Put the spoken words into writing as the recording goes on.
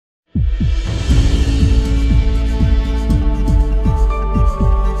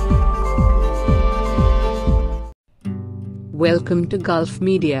Welcome to Gulf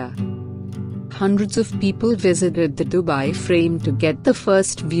Media. Hundreds of people visited the Dubai Frame to get the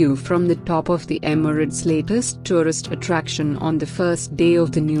first view from the top of the Emirates' latest tourist attraction on the first day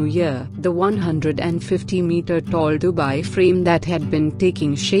of the new year. The 150-meter-tall Dubai Frame that had been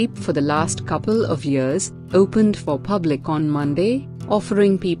taking shape for the last couple of years, opened for public on Monday,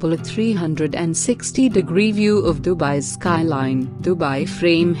 offering people a 360-degree view of Dubai's skyline. Dubai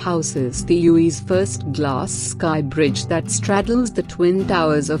Frame houses the UAE's first glass sky bridge that straddles the twin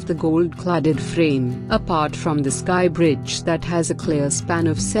towers of the gold-cladded frame. Apart from the sky bridge that has a clear span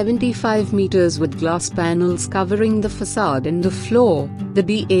of 75 meters with glass panels covering the facade and the floor, the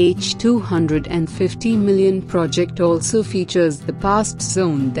 $250 million project also features the past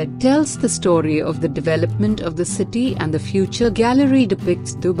zone that tells the story of the development of the city, and the future gallery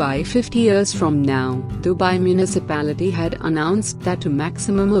depicts Dubai 50 years from now. Dubai Municipality had announced that a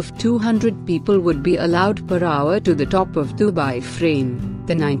maximum of 200 people would be allowed per hour to the top of Dubai Frame,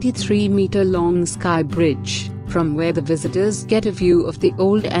 the 93-meter-long sky bridge, from where the visitors get a view of the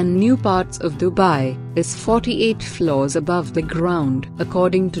old and new parts of Dubai, is 48 floors above the ground.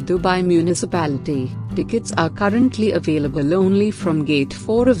 According to Dubai Municipality, tickets are currently available only from Gate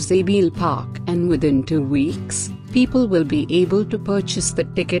 4 of Zabil Park, and within 2 weeks, people will be able to purchase the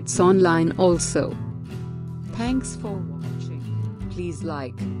tickets online also. Thanks for watching. Please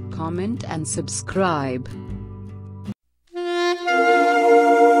like, comment and subscribe.